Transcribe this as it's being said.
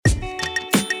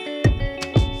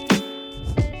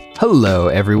Hello,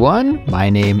 everyone.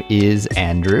 My name is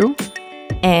Andrew.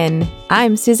 And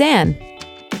I'm Suzanne.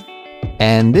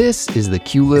 And this is the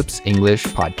Culips English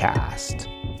Podcast.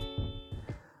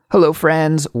 Hello,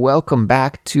 friends. Welcome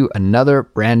back to another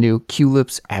brand new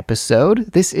Culips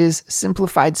episode. This is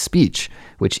Simplified Speech,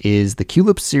 which is the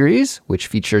Culips series, which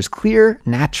features clear,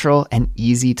 natural, and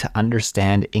easy to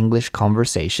understand English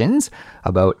conversations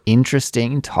about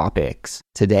interesting topics.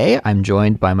 Today, I'm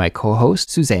joined by my co-host,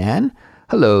 Suzanne.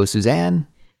 Hello, Suzanne.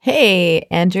 Hey,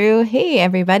 Andrew. Hey,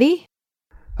 everybody.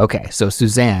 Okay, so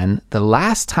Suzanne, the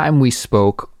last time we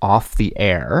spoke off the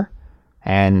air,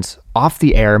 and off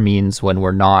the air means when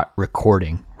we're not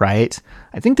recording, right?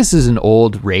 I think this is an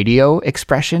old radio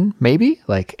expression, maybe.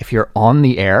 Like if you're on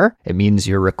the air, it means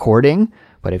you're recording.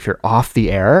 But if you're off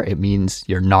the air, it means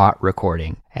you're not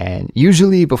recording. And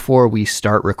usually before we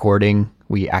start recording,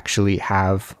 we actually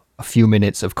have a few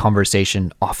minutes of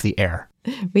conversation off the air.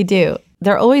 We do.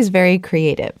 They're always very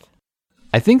creative.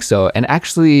 I think so. And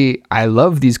actually, I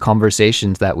love these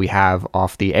conversations that we have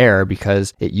off the air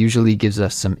because it usually gives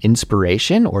us some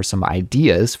inspiration or some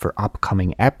ideas for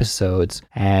upcoming episodes.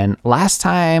 And last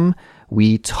time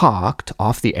we talked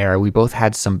off the air, we both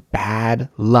had some bad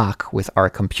luck with our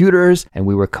computers and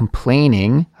we were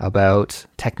complaining about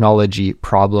technology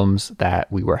problems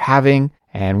that we were having.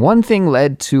 And one thing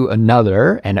led to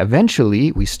another, and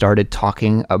eventually we started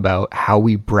talking about how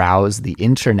we browse the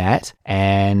internet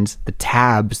and the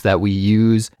tabs that we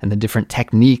use and the different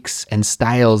techniques and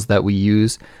styles that we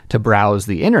use to browse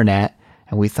the internet.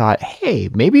 And we thought, hey,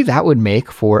 maybe that would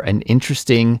make for an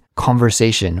interesting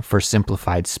conversation for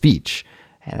simplified speech.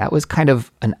 And that was kind of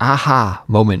an aha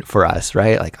moment for us,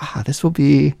 right? Like, this will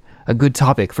be a good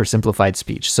topic for simplified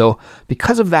speech. So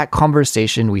because of that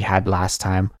conversation we had last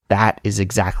time, that is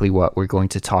exactly what we're going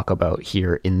to talk about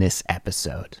here in this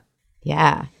episode.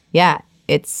 Yeah.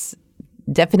 It's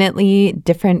definitely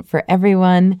different for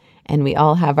everyone, and we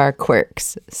all have our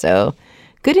quirks. So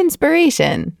good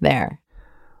inspiration there.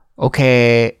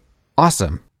 Okay,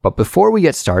 awesome. But before we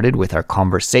get started with our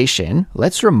conversation,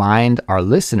 let's remind our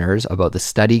listeners about the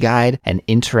study guide and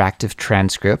interactive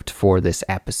transcript for this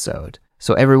episode.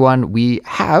 So everyone, we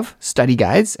have study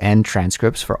guides and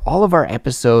transcripts for all of our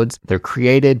episodes. They're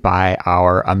created by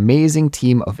our amazing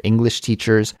team of English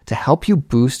teachers to help you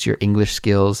boost your English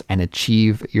skills and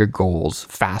achieve your goals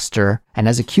faster. And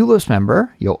as a Culips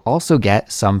member, you'll also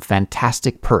get some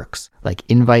fantastic perks like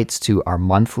invites to our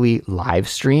monthly live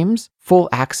streams, full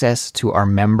access to our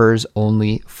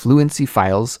members-only Fluency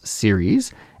Files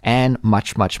series, and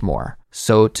much, much more.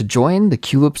 So to join the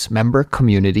Culips member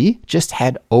community, just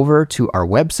head over to our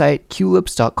website,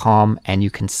 culips.com, and you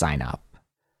can sign up.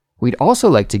 We'd also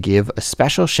like to give a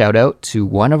special shout out to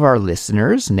one of our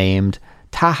listeners named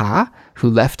Taha, who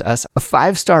left us a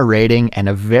 5-star rating and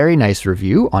a very nice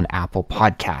review on Apple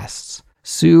Podcasts.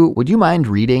 Sue, would you mind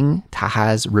reading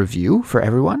Taha's review for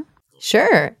everyone?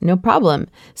 Sure, no problem.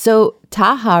 So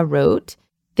Taha wrote,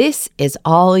 "This is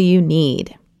all you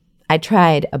need. I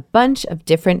tried a bunch of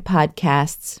different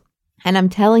podcasts, and I'm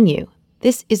telling you,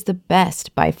 this is the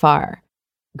best by far.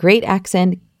 Great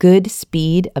accent, good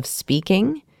speed of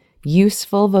speaking,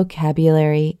 useful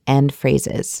vocabulary and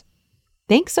phrases."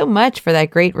 Thanks so much for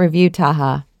that great review,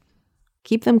 Taha.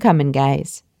 Keep them coming,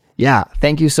 guys. Yeah,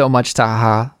 thank you so much,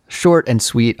 Taha. Short and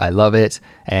sweet, I love it.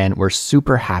 And we're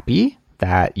super happy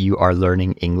that you are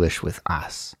learning English with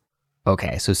us.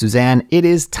 Okay, so Suzanne, it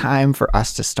is time for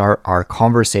us to start our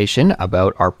conversation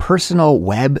about our personal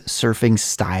web surfing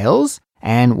styles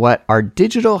and what our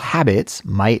digital habits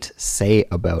might say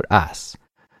about us.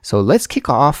 So let's kick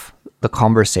off the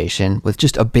conversation with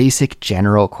just a basic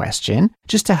general question,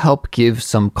 just to help give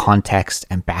some context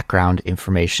and background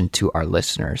information to our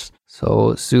listeners.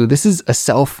 So Sue, this is a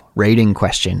self-rating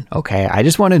question, okay? I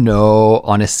just want to know,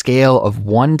 on a scale of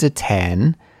 1 to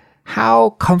 10,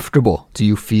 how comfortable do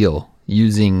you feel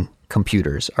using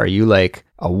computers? Are you like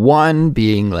a 1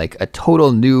 being like a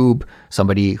total noob,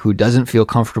 somebody who doesn't feel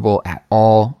comfortable at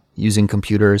all using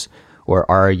computers? Or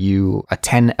are you a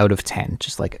 10 out of 10,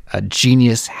 just like a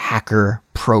genius hacker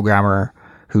programmer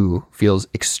who feels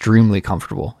extremely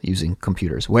comfortable using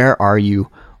computers? Where are you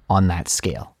on that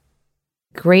scale?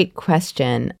 Great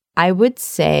question. I would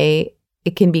say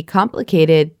it can be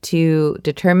complicated to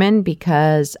determine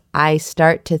because I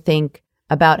start to think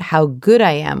about how good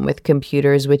I am with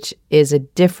computers, which is a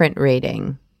different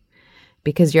rating,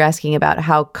 because you're asking about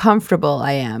how comfortable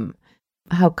I am.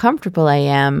 How comfortable I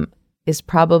am is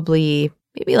probably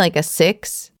maybe like a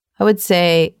 6. I would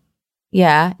say,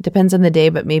 yeah, it depends on the day,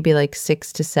 but maybe like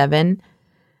 6 to 7.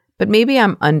 But maybe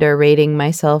I'm underrating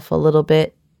myself a little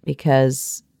bit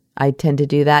because I tend to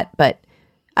do that. But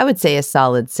I would say a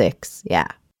solid 6. Yeah.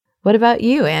 What about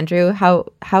you, Andrew?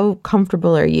 How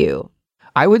comfortable are you?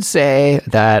 I would say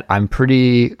that I'm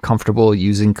pretty comfortable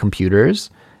using computers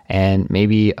and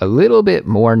maybe a little bit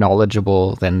more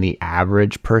knowledgeable than the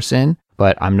average person,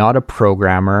 but I'm not a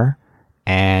programmer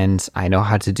and I know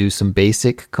how to do some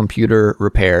basic computer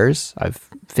repairs. I've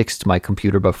fixed my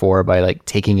computer before by like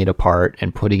taking it apart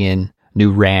and putting in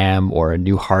new RAM or a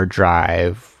new hard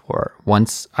drive, or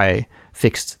once I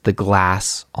fixed the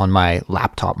glass on my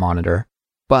laptop monitor.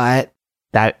 But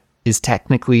that is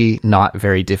technically not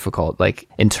very difficult. Like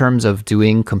in terms of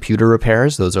doing computer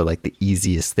repairs, those are like the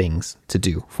easiest things to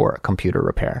do for a computer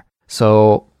repair.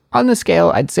 So on the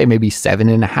scale, I'd say maybe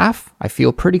 7.5. I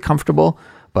feel pretty comfortable,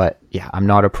 but yeah, I'm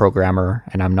not a programmer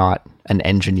and I'm not an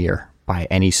engineer by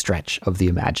any stretch of the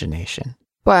imagination.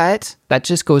 But that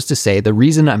just goes to say the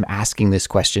reason I'm asking this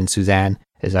question, Suzanne,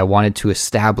 is I wanted to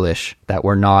establish that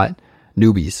we're not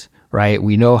newbies, right?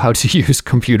 We know how to use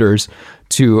computers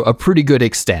to a pretty good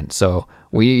extent. So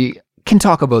we can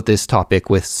talk about this topic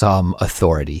with some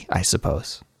authority, I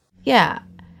suppose. Yeah.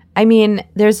 I mean,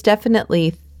 there's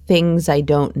definitely things I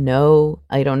don't know.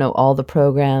 I don't know all the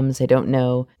programs. I don't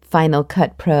know Final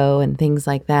Cut Pro and things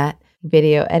like that.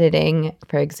 Video editing,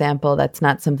 for example, that's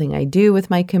not something I do with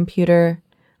my computer.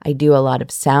 I do a lot of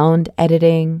sound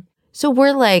editing. So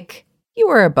we're like, you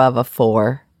were above a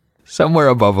 4. Somewhere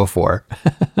above a 4.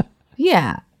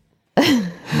 Yeah.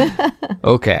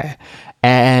 Okay.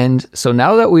 And so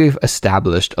now that we've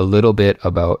established a little bit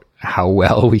about how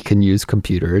well we can use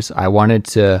computers, I wanted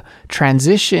to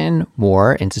transition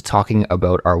more into talking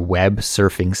about our web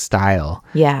surfing style.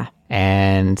 Yeah.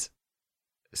 And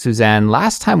Suzanne,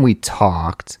 last time we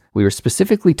talked, we were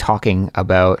specifically talking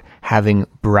about having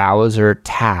browser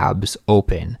tabs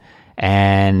open.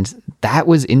 And that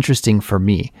was interesting for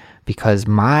me because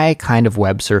my kind of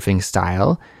web surfing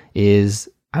style is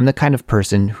I'm the kind of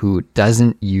person who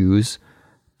doesn't use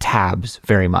tabs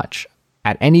very much.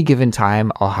 At any given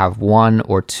time, I'll have 1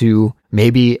 or 2,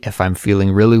 maybe if I'm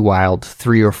feeling really wild,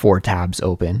 3 or 4 tabs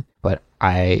open. But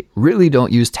I really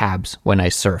don't use tabs when I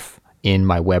surf in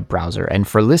my web browser. And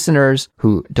for listeners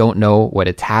who don't know what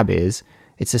a tab is,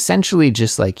 it's essentially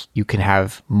just like you can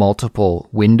have multiple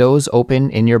windows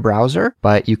open in your browser,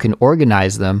 but you can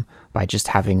organize them by just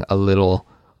having a little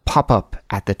pop-up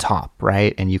at the top,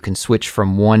 right? And you can switch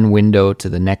from one window to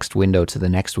the next window to the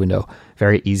next window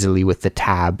very easily with the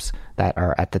tabs that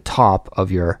are at the top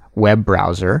of your web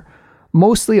browser,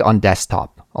 mostly on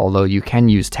desktop, although you can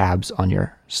use tabs on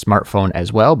your smartphone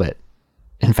as well. But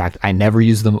in fact, I never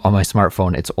use them on my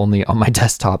smartphone. It's only on my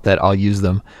desktop that I'll use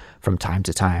them from time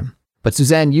to time. But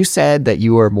Suzanne, you said that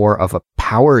you are more of a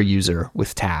power user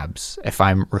with tabs, if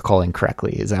I'm recalling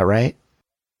correctly. Is that right?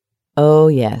 Oh,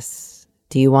 yes.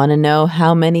 Do you want to know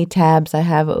how many tabs I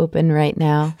have open right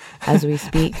now as we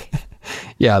speak?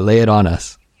 Yeah, lay it on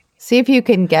us. See if you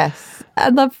can guess.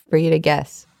 I'd love for you to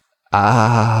guess.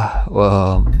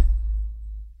 Well,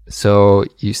 so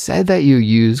you said that you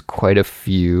use quite a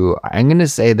few. I'm going to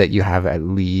say that you have at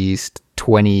least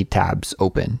 20 tabs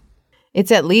open.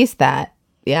 It's at least that.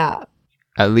 Yeah.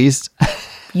 At least?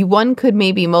 One could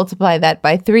maybe multiply that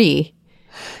by 3.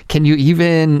 Can you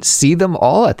even see them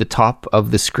all at the top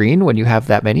of the screen when you have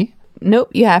that many? Nope.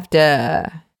 You have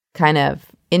to kind of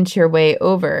inch your way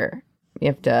over. You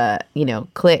have to,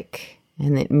 click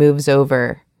and it moves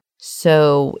over.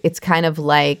 So it's kind of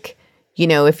like,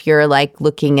 if you're like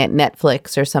looking at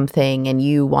Netflix or something and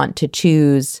you want to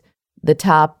choose the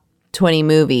top 20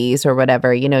 movies or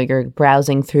whatever, you're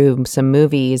browsing through some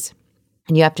movies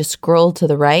and you have to scroll to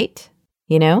the right,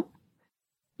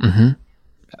 Mm-hmm.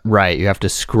 Right. You have to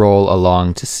scroll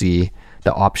along to see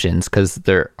the options because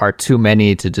there are too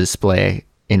many to display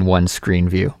in one screen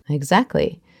view.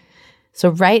 Exactly. So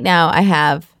right now I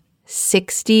have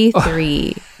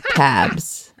 63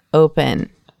 tabs open.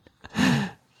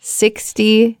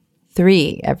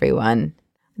 63, everyone.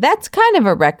 That's kind of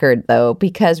a record though,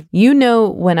 because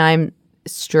when I'm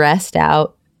stressed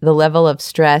out, the level of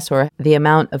stress or the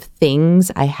amount of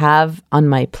things I have on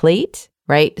my plate,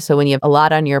 right? So when you have a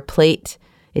lot on your plate,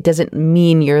 it doesn't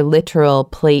mean your literal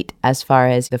plate as far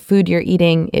as the food you're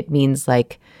eating. It means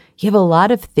like you have a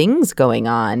lot of things going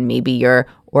on. Maybe you're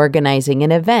organizing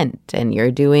an event and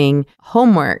you're doing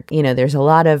homework. There's a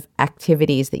lot of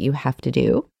activities that you have to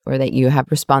do or that you have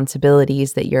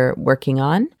responsibilities that you're working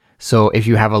on. So if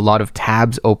you have a lot of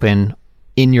tabs open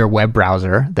in your web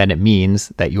browser, then it means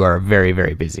that you are very,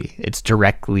 very busy. It's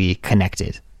directly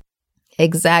connected.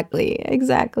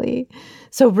 Exactly.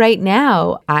 So right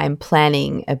now, I'm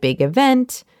planning a big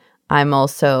event. I'm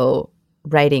also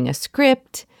writing a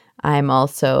script. I'm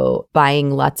also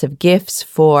buying lots of gifts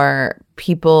for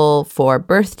people for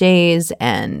birthdays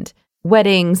and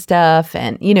wedding stuff.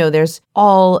 And, there's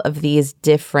all of these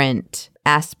different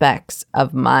aspects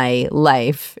of my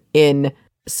life in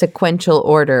sequential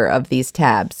order of these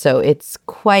tabs. So it's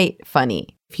quite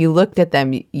funny. If you looked at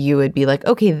them, you would be like,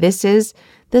 okay, this is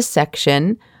the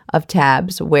section of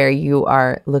tabs where you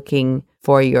are looking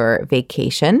for your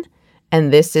vacation.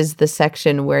 And this is the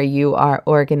section where you are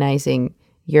organizing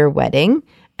your wedding.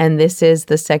 And this is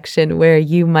the section where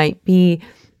you might be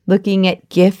looking at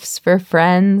gifts for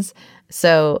friends.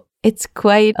 So it's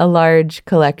quite a large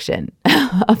collection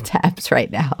of tabs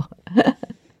right now.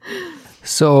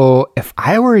 So if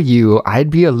I were you, I'd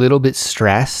be a little bit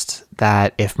stressed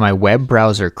that if my web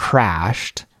browser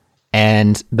crashed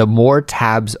and the more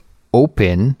tabs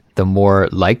open, the more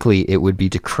likely it would be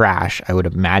to crash, I would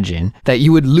imagine, that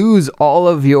you would lose all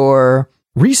of your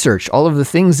research, all of the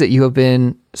things that you have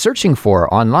been searching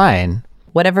for online.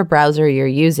 Whatever browser you're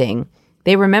using,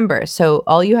 they remember. So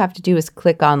all you have to do is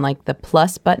click on like the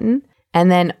plus button,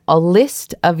 and then a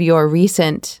list of your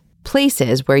recent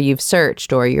places where you've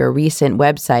searched or your recent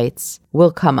websites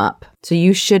will come up. So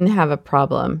you shouldn't have a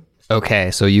problem.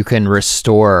 Okay, so you can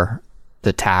restore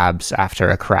the tabs after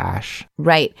a crash.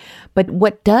 Right. But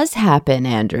what does happen,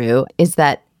 Andrew, is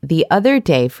that the other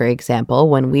day, for example,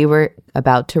 when we were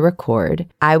about to record,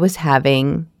 I was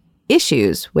having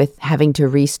issues with having to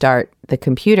restart the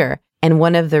computer. And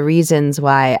one of the reasons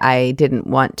why I didn't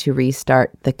want to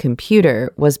restart the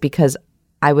computer was because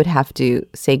I would have to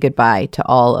say goodbye to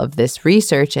all of this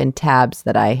research and tabs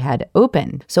that I had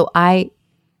opened. So I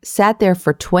sat there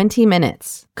for 20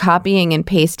 minutes copying and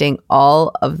pasting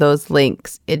all of those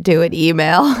links into an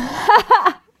email.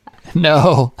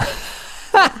 No.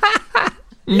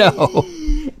 No.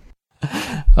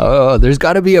 Oh, there's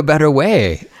got to be a better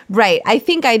way. Right. I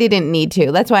think I didn't need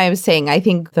to. That's why I was saying I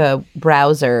think the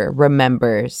browser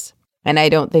remembers. And I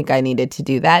don't think I needed to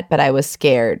do that, but I was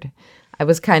scared. I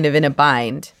was kind of in a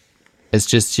bind. It's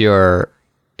just your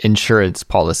insurance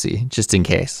policy, just in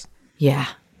case. Yeah.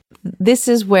 This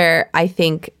is where I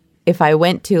think if I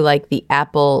went to like the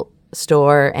Apple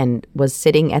store and was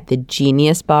sitting at the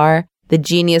Genius bar, the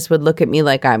genius would look at me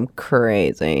like I'm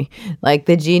crazy. Like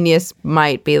the genius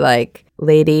might be like,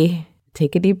 lady,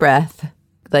 take a deep breath.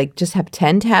 Like just have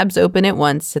 10 tabs open at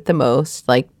once at the most.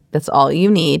 Like that's all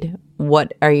you need.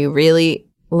 What are you really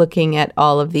looking at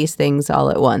all of these things all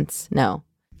at once? No.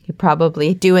 You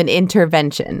probably do an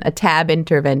intervention, a tab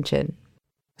intervention.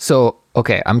 So,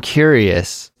 okay, I'm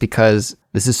curious because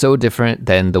this is so different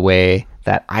than the way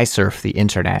that I surf the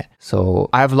internet. So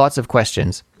I have lots of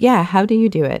questions. Yeah, how do you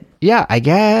do it? Yeah, I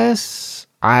guess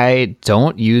I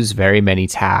don't use very many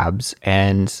tabs.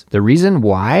 And the reason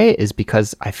why is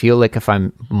because I feel like if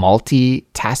I'm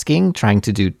multitasking, trying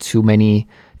to do too many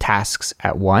tasks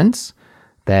at once,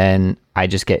 then I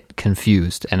just get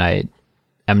confused and I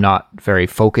am not very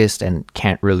focused and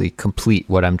can't really complete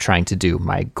what I'm trying to do.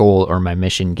 My goal or my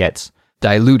mission gets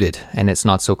diluted and it's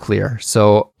not so clear.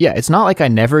 So yeah, it's not like I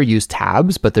never use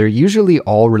tabs, but they're usually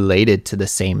all related to the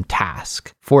same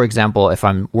task. For example, if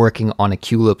I'm working on a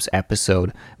Culips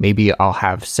episode, maybe I'll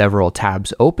have several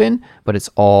tabs open, but it's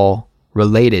all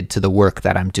related to the work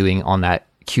that I'm doing on that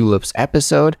Culips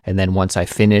episode. And then once I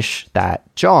finish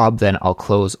that job, then I'll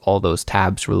close all those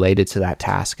tabs related to that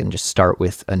task and just start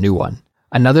with a new one.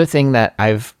 Another thing that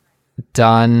I've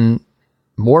done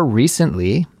more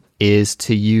recently is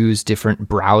to use different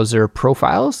browser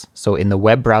profiles. So in the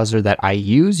web browser that I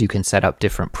use, you can set up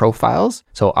different profiles.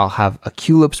 So I'll have a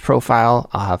Culips profile,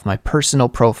 I'll have my personal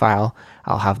profile,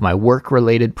 I'll have my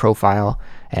work-related profile.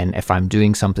 And if I'm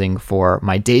doing something for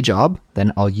my day job,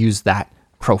 then I'll use that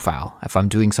profile. If I'm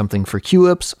doing something for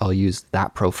Culips, I'll use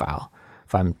that profile.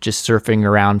 If I'm just surfing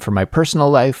around for my personal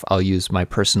life, I'll use my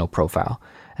personal profile.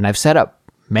 And I've set up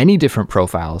many different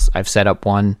profiles. I've set up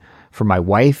one for my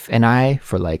wife and I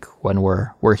for like when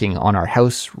we're working on our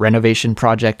house renovation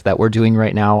project that we're doing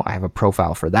right now. I have a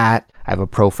profile for that. I have a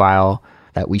profile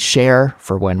that we share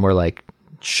for when we're like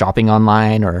shopping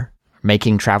online or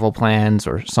making travel plans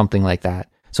or something like that.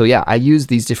 So yeah, I use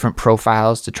these different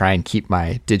profiles to try and keep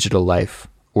my digital life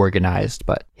organized.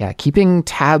 But yeah, keeping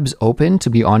tabs open, to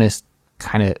be honest,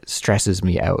 kind of stresses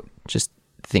me out just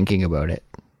thinking about it.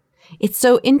 It's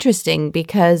so interesting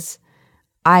because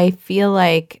I feel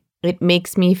like it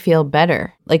makes me feel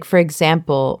better. Like, for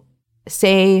example,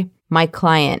 say my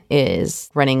client is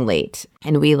running late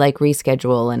and we like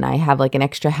reschedule and I have like an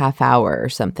extra half hour or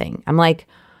something. I'm like,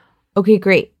 okay,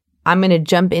 great. I'm going to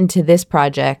jump into this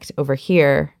project over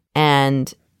here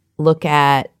and look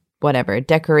at whatever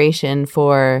decoration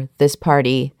for this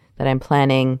party that I'm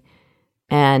planning.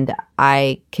 and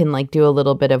I can like do a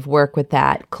little bit of work with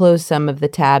that, close some of the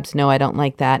tabs. No, I don't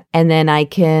like that. And then I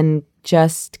can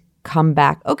just come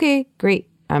back. Okay, great.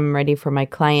 I'm ready for my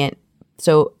client.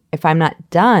 So if I'm not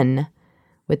done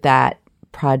with that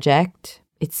project,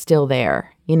 it's still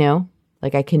there,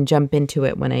 like I can jump into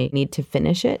it when I need to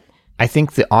finish it. I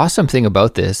think the awesome thing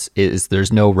about this is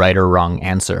there's no right or wrong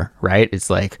answer, right?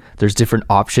 It's like there's different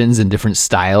options and different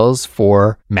styles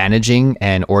for managing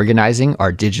and organizing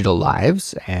our digital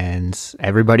lives. And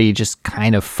everybody just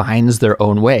kind of finds their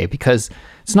own way, because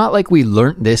it's not like we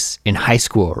learned this in high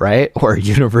school, right? Or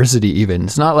university even.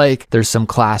 It's not like there's some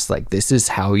class like this is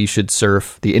how you should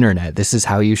surf the internet. This is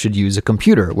how you should use a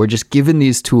computer. We're just given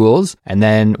these tools and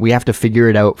then we have to figure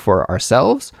it out for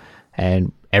ourselves.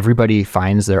 And everybody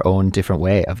finds their own different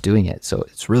way of doing it. So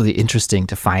it's really interesting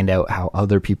to find out how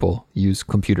other people use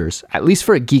computers. At least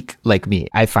for a geek like me,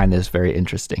 I find this very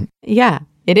interesting. Yeah,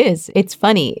 it is. It's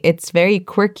funny. It's very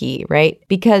quirky, right?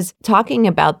 Because talking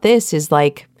about this is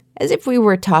like as if we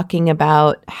were talking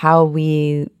about how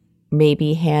we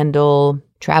maybe handle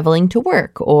traveling to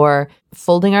work or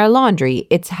folding our laundry.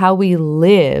 It's how we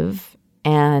live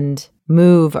and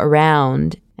move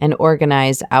around and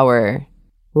organize our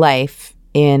life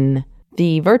in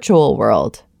the virtual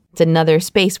world. It's another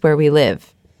space where we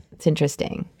live. It's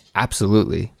interesting.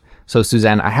 Absolutely. So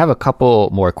Suzanne, I have a couple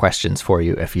more questions for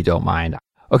you if you don't mind.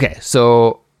 Okay,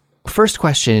 so first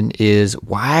question is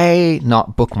why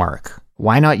not bookmark?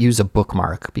 Why not use a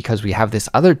bookmark? Because we have this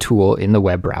other tool in the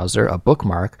web browser, a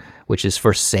bookmark, which is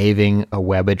for saving a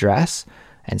web address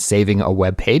and saving a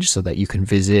web page so that you can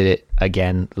visit it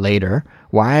again later.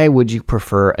 Why would you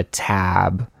prefer a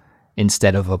tab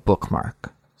instead of a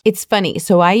bookmark? It's funny.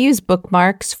 So I use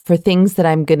bookmarks for things that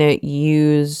I'm going to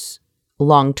use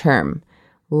long term.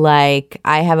 Like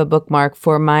I have a bookmark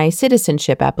for my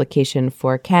citizenship application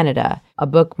for Canada, a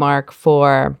bookmark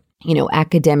for,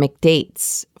 academic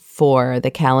dates for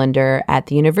the calendar at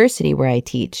the university where I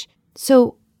teach.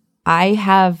 So I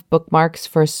have bookmarks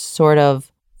for sort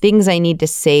of things I need to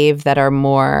save that are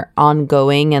more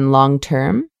ongoing and long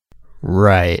term.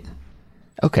 Right.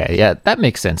 Okay, yeah, that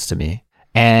makes sense to me.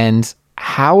 And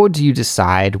how do you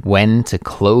decide when to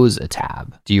close a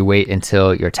tab? Do you wait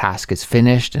until your task is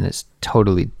finished and it's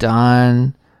totally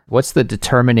done? What's the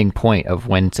determining point of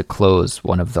when to close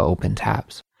one of the open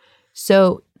tabs?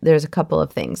 So there's a couple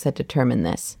of things that determine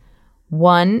this.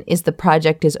 One is the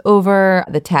project is over,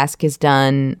 the task is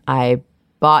done, I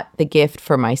bought the gift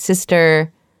for my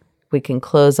sister, we can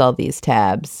close all these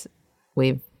tabs,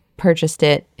 we've purchased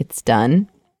it, it's done.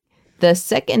 The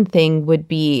second thing would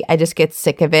be I just get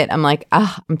sick of it. I'm like,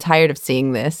 I'm tired of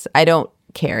seeing this. I don't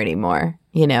care anymore.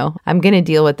 I'm going to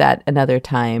deal with that another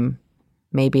time.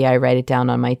 Maybe I write it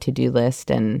down on my to-do list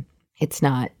and it's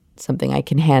not something I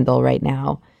can handle right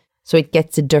now. So it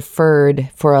gets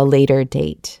deferred for a later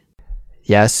date.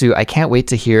 Yeah, Sue, I can't wait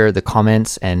to hear the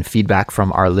comments and feedback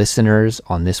from our listeners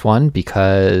on this one,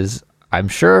 because I'm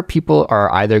sure people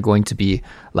are either going to be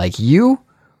like you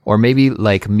or maybe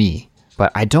like me.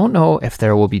 But I don't know if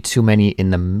there will be too many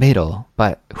in the middle,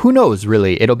 but who knows,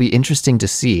 really? It'll be interesting to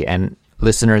see. And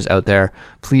listeners out there,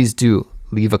 please do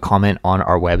leave a comment on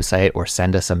our website or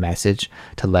send us a message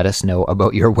to let us know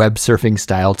about your web surfing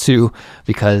style too,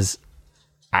 because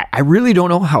I really don't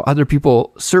know how other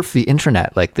people surf the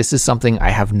internet. Like, this is something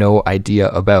I have no idea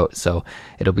about. So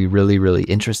it'll be really, really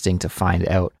interesting to find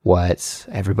out what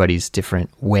everybody's different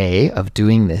way of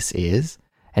doing this is.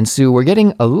 And Sue, we're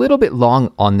getting a little bit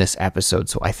long on this episode,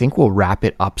 so I think we'll wrap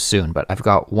it up soon. But I've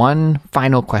got one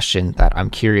final question that I'm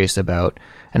curious about,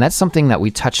 and that's something that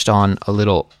we touched on a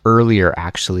little earlier,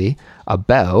 actually,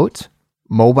 about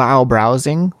mobile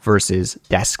browsing versus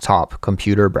desktop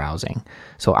computer browsing.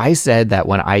 So I said that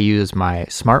when I use my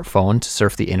smartphone to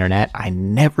surf the internet, I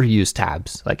never use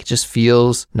tabs. Like, it just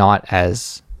feels not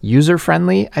as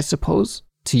user-friendly, I suppose,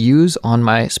 to use on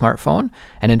my smartphone.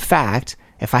 And in fact,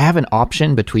 if I have an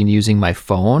option between using my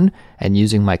phone and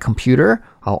using my computer,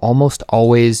 I'll almost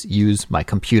always use my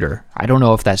computer. I don't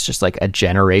know if that's just like a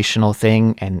generational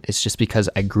thing and it's just because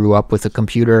I grew up with a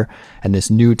computer and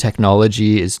this new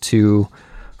technology is too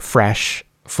fresh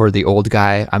for the old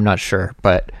guy. I'm not sure.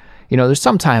 But, there's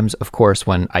sometimes, of course,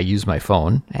 when I use my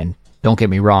phone, and don't get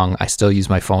me wrong, I still use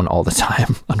my phone all the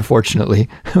time, unfortunately.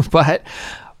 But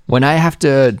when I have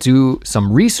to do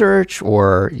some research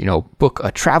or, book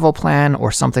a travel plan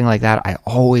or something like that, I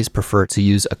always prefer to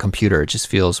use a computer. It just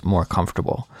feels more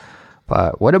comfortable.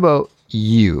 But what about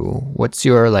you? What's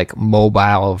your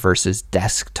mobile versus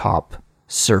desktop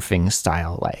surfing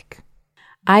style like?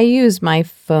 I use my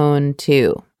phone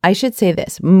too. I should say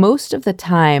this. Most of the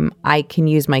time, I can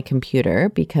use my computer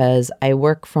because I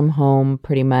work from home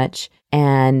pretty much,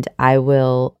 and I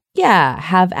will,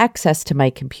 have access to my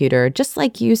computer. Just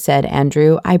like you said,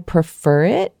 Andrew, I prefer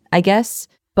it, I guess.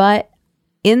 But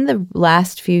in the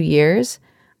last few years,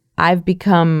 I've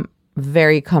become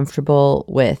very comfortable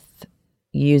with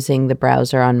using the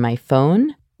browser on my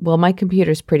phone. Well, my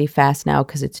computer's pretty fast now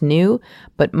because it's new,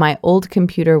 but my old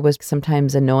computer was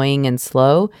sometimes annoying and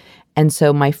slow. And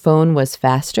so my phone was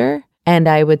faster, and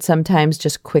I would sometimes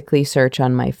just quickly search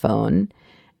on my phone.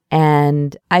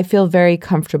 And I feel very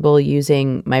comfortable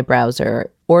using my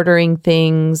browser, ordering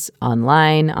things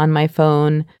online on my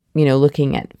phone,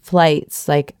 looking at flights.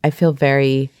 Like, I feel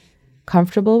very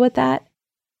comfortable with that.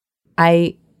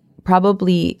 I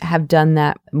probably have done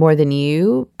that more than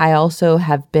you. I also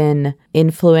have been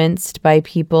influenced by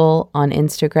people on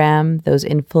Instagram, those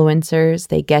influencers,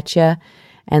 they get you.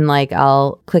 And like,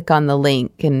 I'll click on the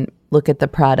link and look at the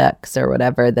products or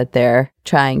whatever that they're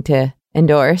trying to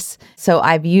endorse. So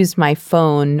I've used my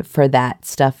phone for that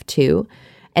stuff too.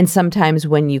 And sometimes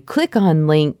when you click on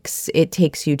links, it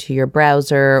takes you to your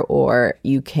browser, or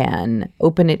you can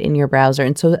open it in your browser.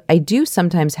 And so I do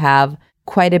sometimes have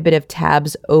quite a bit of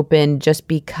tabs open just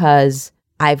because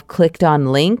I've clicked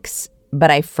on links, but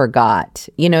I forgot.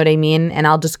 You know what I mean? And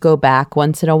I'll just go back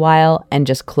once in a while and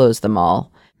just close them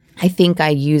all. I think I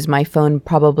use my phone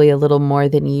probably a little more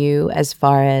than you as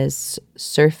far as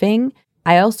surfing.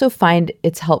 I also find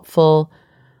it's helpful,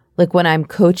 like when I'm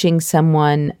coaching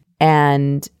someone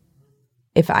and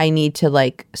if I need to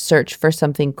like search for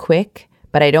something quick,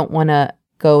 but I don't want to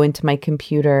go into my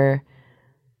computer,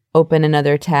 open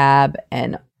another tab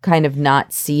and kind of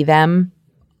not see them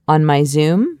on my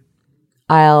Zoom,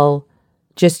 I'll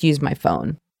just use my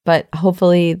phone. But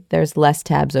hopefully there's less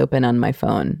tabs open on my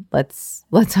phone. Let's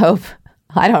hope.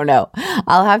 I don't know.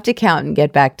 I'll have to count and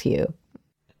get back to you.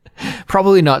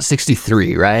 Probably not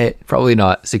 63, right? Probably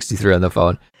not 63 on the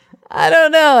phone. I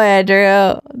don't know,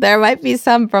 Andrew. There might be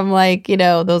some from like,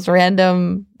 those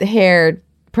random hair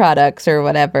products or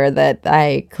whatever that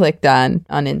I clicked on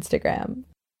Instagram.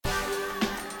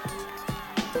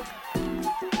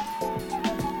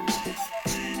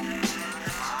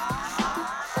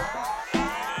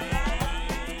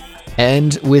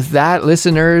 And with that,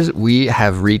 listeners, we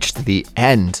have reached the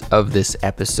end of this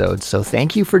episode. So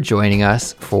thank you for joining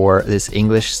us for this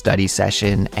English study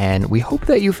session. And we hope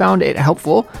that you found it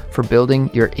helpful for building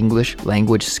your English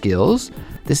language skills.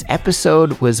 This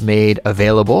episode was made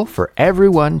available for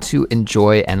everyone to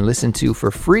enjoy and listen to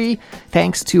for free,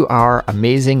 thanks to our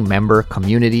amazing member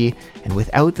community. And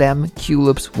without them,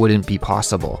 Culips wouldn't be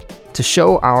possible. To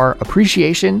show our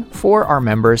appreciation for our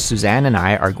members, Suzanne and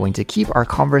I are going to keep our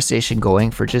conversation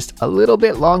going for just a little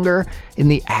bit longer in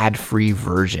the ad-free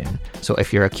version. So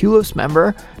if you're a Culips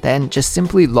member, then just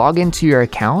simply log into your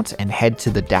account and head to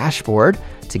the dashboard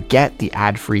to get the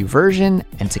ad-free version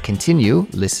and to continue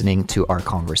listening to our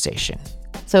conversation.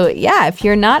 So if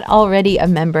you're not already a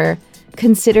member,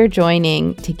 consider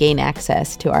joining to gain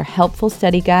access to our helpful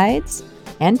study guides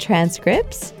and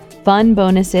transcripts, fun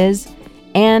bonuses,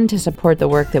 and to support the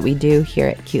work that we do here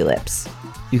at Culips.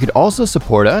 You could also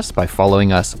support us by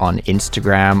following us on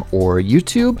Instagram or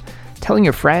YouTube, telling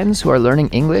your friends who are learning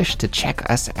English to check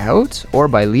us out, or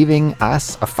by leaving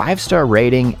us a 5-star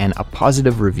rating and a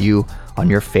positive review on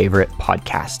your favorite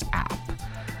podcast app.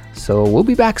 So we'll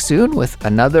be back soon with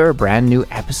another brand new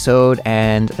episode,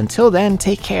 and until then,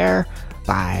 take care.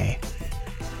 Bye.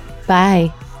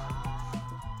 Bye.